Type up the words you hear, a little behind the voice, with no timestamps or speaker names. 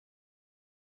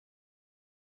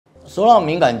说到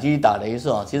敏感肌打雷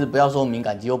射啊，其实不要说敏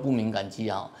感肌或不敏感肌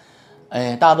啊，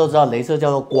大家都知道雷射叫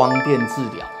做光电治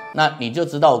疗，那你就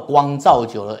知道光照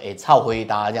久了，臭回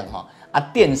答这样哈啊，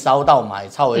电烧到嘛，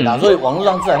臭回答，所以网络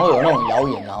上自然会有那种谣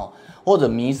言啊，或者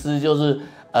迷思，就是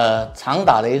常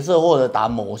打雷射或者打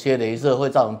某些雷射会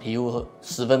造成皮肤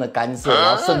十分的干涩，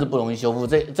然后甚至不容易修复，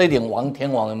这一点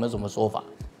天王有没有什么说法？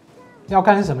要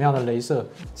看是什么样的雷射，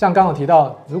像刚刚提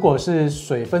到，如果是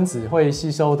水分子会吸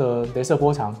收的雷射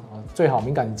波长，最好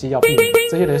敏感肌要避免。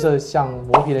这些雷射像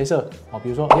磨皮雷射，比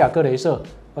如说亚哥雷射、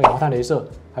二氧化碳雷射，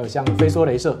还有像飞梭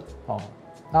雷射，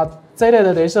那这一类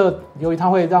的雷射，由于它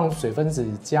会让水分子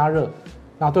加热，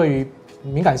那对于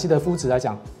敏感性的肤质来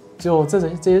讲，就这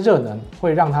些热能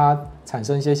会让它产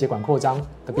生一些血管扩张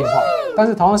的变化。但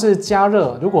是同样是加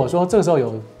热，如果说这个时候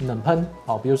有冷喷，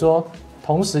比如说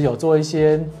同时有做一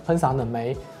些喷洒冷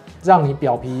媒，让你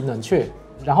表皮冷却，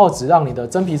然后只让你的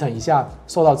真皮层以下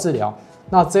受到治疗，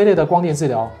那这一类的光电治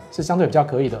疗是相对比较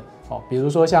可以的。比如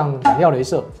说像染料雷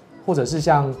射，或者是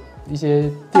像一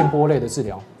些电波类的治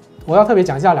疗。我要特别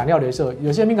讲一下染料雷射，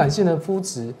有些敏感性的肤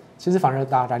质，其实反而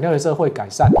打染料雷射会改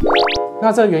善。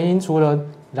那这个原因除了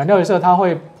染料雷射它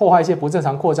会破坏一些不正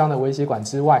常扩张的微血管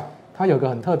之外，它有个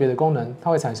很特别的功能，它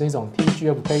会产生一种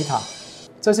TGF-beta。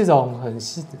这是一种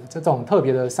这种特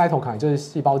别的 cytokine， 就是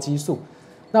细胞激素。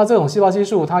那这种细胞激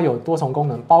素它有多重功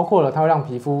能，包括了它会让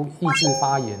皮肤抑制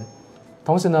发炎，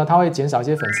同时呢，它会减少一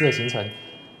些粉刺的形成。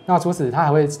那除此，它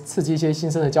还会刺激一些新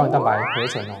生的胶原蛋白合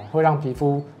成会让皮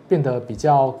肤变得比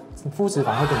较肤质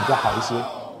反而会变得比较好一些。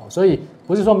所以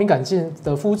不是说敏感性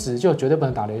的肤质就绝对不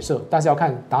能打雷射，但是要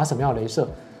看打什么样的雷射。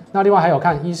那另外还有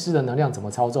看医师的能量怎么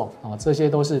操纵这些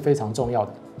都是非常重要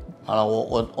的。好了，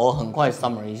我很快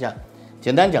summary 一下。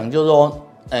简单讲就是说，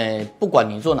不管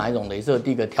你做哪一种雷射，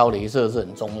第一个挑雷射是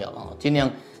很重要的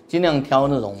尽量挑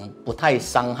那种不太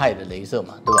伤害的雷射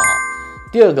嘛，对吧？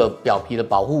第二个表皮的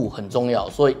保护很重要，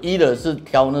所以一的是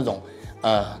挑那种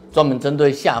专门针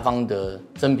对下方的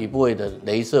真皮部位的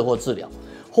雷射或治疗，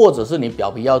或者是你表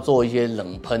皮要做一些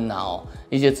冷喷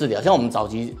一些治疗。像我们早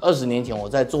期20年前我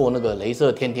在做那个雷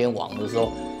射天王的时候，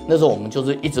那时候我们就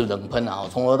是一直冷喷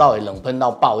从头到尾冷喷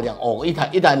到爆这样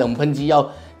一台冷喷机要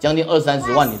将近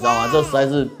20-30万，你知道吗？这实在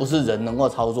是不是人能够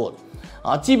操作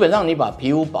的基本上你把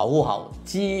皮肤保护好，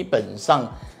基本上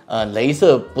雷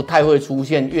射不太会出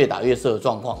现越打越射的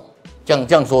状况。这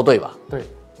样说对吧？对。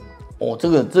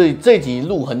这集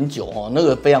录很久那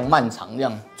个非常漫长，这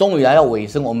样终于来到尾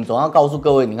声，我们总要告诉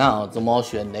各位，你看怎么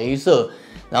选雷射，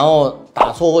然后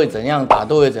打错会怎样，打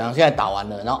对会怎样。现在打完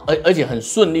了，然后而且很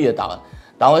顺利的打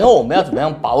完以后，我们要怎么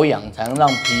样保养才能让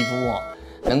皮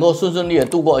肤能够顺利的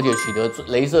度过，而且取得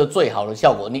雷射最好的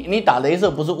效果？你打雷射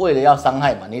不是为了要伤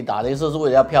害嘛？你打雷射是为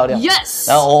了要漂亮。Yes。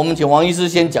然后我们请王医师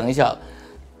先讲一下，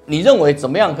你认为怎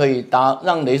么样可以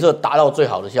让雷射达到最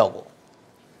好的效果？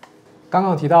刚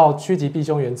刚提到趋吉避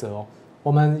凶原则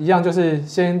我们一样就是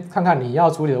先看看你要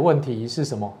处理的问题是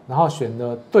什么，然后选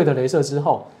了对的雷射之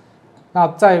后，那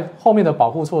在后面的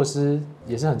保护措施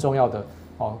也是很重要的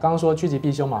刚刚说趋吉避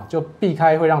凶嘛，就避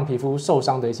开会让皮肤受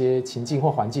伤的一些情境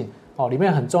或环境里面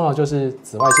很重要就是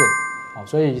紫外线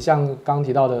所以像刚刚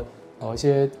提到的一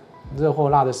些热或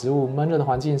辣的食物、闷热的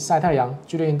环境、晒太阳、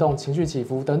剧烈运动、情绪起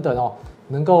伏等等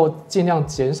能够尽量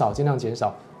减少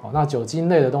那酒精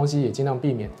类的东西也尽量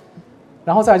避免。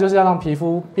然后再来就是要让皮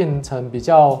肤变成比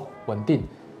较稳定。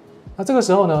那这个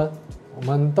时候呢，我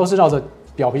们都是绕着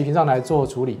表皮屏障来做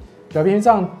处理。表皮屏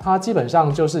障它基本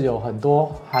上就是有很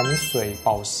多含水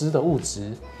保湿的物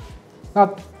质。那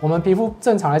我们皮肤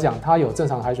正常来讲，它有正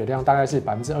常的含水量，大概是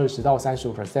20%到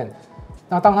35%。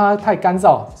那当它太干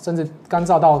燥，甚至干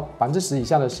燥到10%以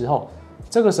下的时候，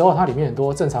这个时候它里面很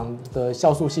多正常的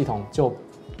酵素系统就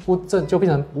变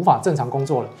成无法正常工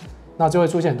作了。那就会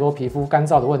出现很多皮肤干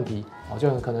燥的问题就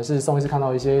可能是宋医师看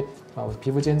到一些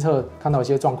皮肤监测看到一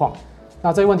些状况，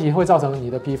那这些问题会造成你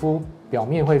的皮肤表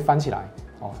面会翻起来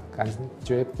感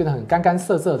觉变得很干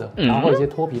涩的，然后会有一些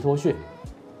脱皮脱屑。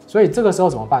所以这个时候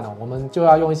怎么办呢？我们就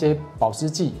要用一些保湿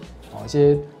剂一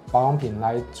些保养品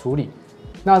来处理。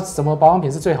那什么保养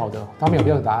品是最好的？它没有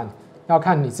标准答案，要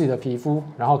看你自己的皮肤，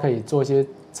然后可以做一些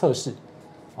测试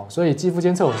所以肌肤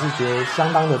监测我是觉得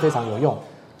相当的非常有用。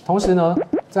同时呢，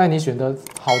在你选择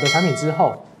好的产品之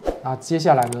后，那接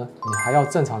下来呢，你还要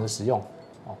正常的使用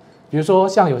比如说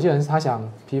像有些人他想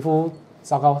皮肤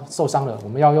糟糕受伤了，我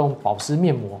们要用保湿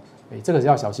面膜，这个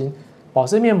要小心。保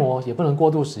湿面膜也不能过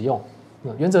度使用，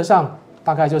原则上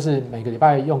大概就是每个礼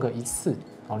拜用个1次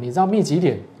你知道密集一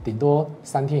点，顶多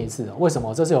3天1次的。为什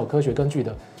么？这是有科学根据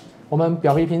的。我们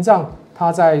表皮屏障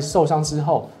它在受伤之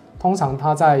后，通常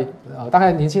它在大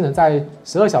概年轻人在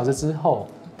12小时之后，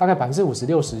大概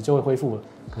50%-60%就会恢复了。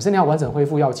可是你要完整恢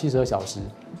复要72小时。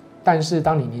但是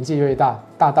当你年纪越大，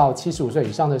大到75岁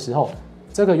以上的时候，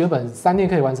这个原本3天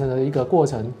可以完成的一个过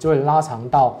程，就会拉长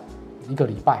到1个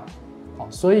礼拜。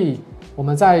所以我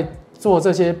们在做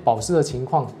这些保湿的情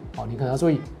况，你可能要注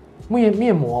意，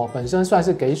面膜本身算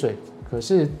是给水，可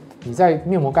是你在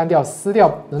面膜干掉、撕掉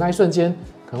的那一瞬间，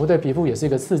可能会对皮肤也是一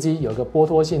个刺激，有一个剥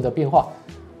脱性的变化。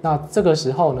那这个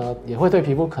时候呢，也会对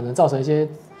皮肤可能造成一些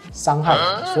伤害，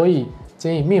所以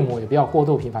建议面膜也不要过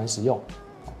度频繁使用。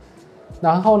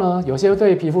然后呢，有些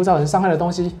对皮肤造成伤害的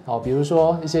东西，比如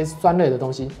说一些酸类的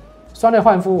东西，酸类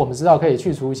焕肤我们知道可以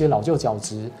去除一些老旧角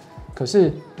质，可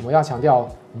是我们要强调，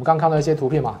我们刚看到一些图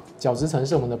片嘛，角质层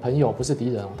是我们的朋友，不是敌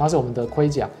人，它是我们的盔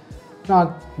甲。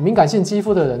那敏感性肌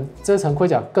肤的人，这层盔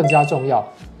甲更加重要。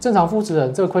正常肤质的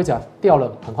人，这个盔甲掉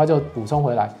了，很快就补充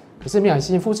回来。可是敏感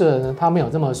性肤质的人呢，他没有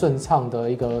这么顺畅的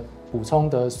一个补充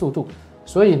的速度。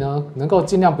所以呢，能够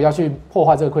尽量不要去破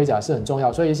坏这个盔甲是很重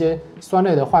要。所以一些酸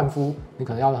类的焕肤，你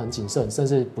可能要很谨慎，甚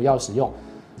至不要使用。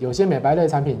有些美白类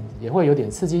产品也会有点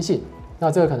刺激性，那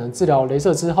这个可能治疗雷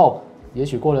射之后，也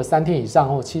许过了3天以上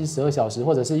或72小时，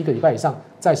或者是1个礼拜以上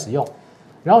再使用。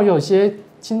然后有些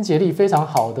清洁力非常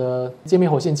好的界面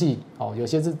活性剂，有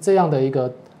些是这样的一个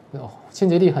清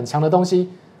洁力很强的东西，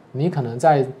你可能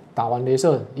在打完雷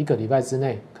射1个礼拜之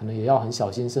内，可能也要很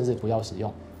小心，甚至不要使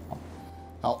用。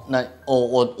好，那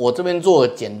我这边做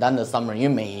简单的 summary， 因为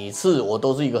每一次我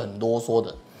都是一个很啰嗦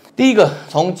的。第一个，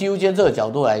从肌肤监测的角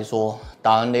度来说，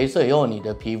打完雷射以后，你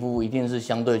的皮肤一定是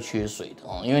相对缺水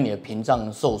的因为你的屏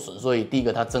障受损，所以第一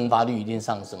个它蒸发率一定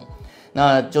上升。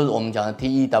那就是我们讲的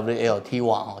TEWL、T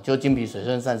瓦就经皮水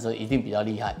分散失一定比较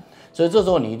厉害，所以这时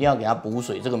候你一定要给它补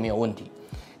水，这个没有问题。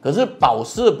可是保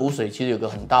湿的补水其实有个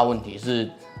很大问题是，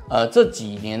这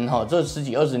几年这10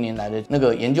几20年来的那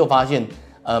个研究发现。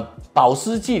保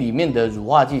湿剂里面的乳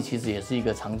化剂其实也是一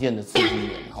个常见的刺激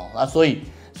源那所以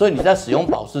你在使用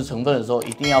保湿成分的时候，一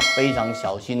定要非常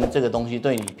小心这个东西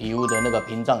对你皮肤的那个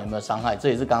屏障有没有伤害。这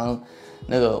也是刚刚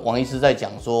那个王医师在讲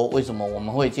说，为什么我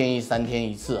们会建议3天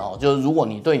一次就是如果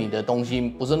你对你的东西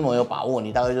不是那么有把握，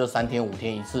你大概就3天5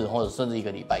天一次，或者甚至1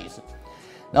个礼拜一次。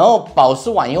然后保湿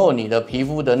完以后，你的皮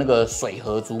肤的那个水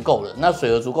合足够了，那水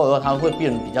合足够以后，它会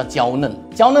变得比较娇嫩。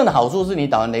娇嫩的好处是你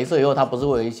打完雷射以后，它不是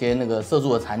会有一些那个色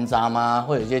素的残渣吗？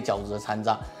会有一些角质的残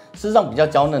渣。事实上，比较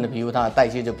娇嫩的皮肤，它的代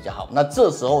谢就比较好。那这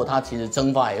时候它其实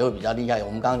蒸发也会比较厉害。我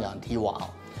们刚刚讲的 T 瓦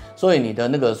所以你的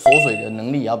那个锁水的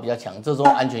能力也要比较强。这时候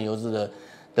安全油脂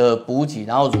的补给，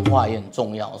然后乳化也很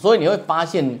重要。所以你会发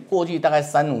现，过去大概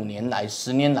3、5年来、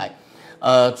10年来。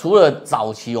除了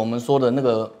早期我们说的那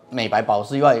个美白保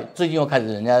湿以外，最近又开始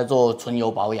人家在做纯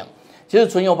油保养。其实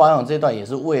纯油保养这段也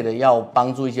是为了要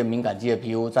帮助一些敏感肌的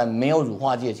皮肤，在没有乳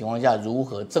化剂的情况下，如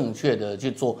何正确的去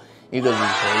做一个乳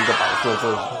头、一个保湿的作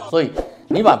用。所以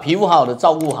你把皮肤好好的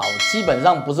照顾好，基本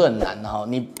上不是很难的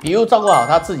你皮肤照顾好，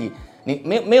它自己你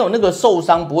没有那个受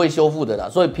伤不会修复的啦。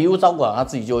所以皮肤照顾好，它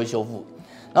自己就会修复。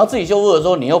然后自己修复的时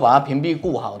候，你又把它屏蔽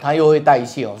顾好，它又会代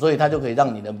谢所以它就可以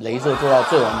让你的雷射做到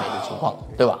最完美的情况，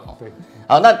对吧？对。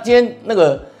好，那今天那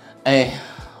个，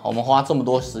我们花这么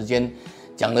多时间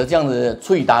讲的这样子，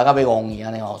脆打咖啡红一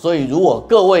样的所以如果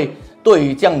各位对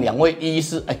于这样2位医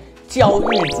师，教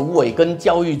育主委跟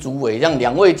教育主委，让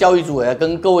2位教育主委来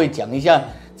跟各位讲一下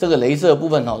这个雷射的部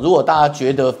分如果大家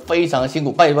觉得非常辛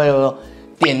苦，拜托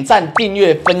点赞、订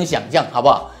阅、分享，这样好不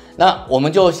好？那我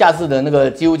们就下次的那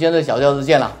个肌肤监测小教室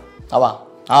见啦，好不好？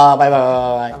好，拜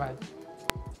拜。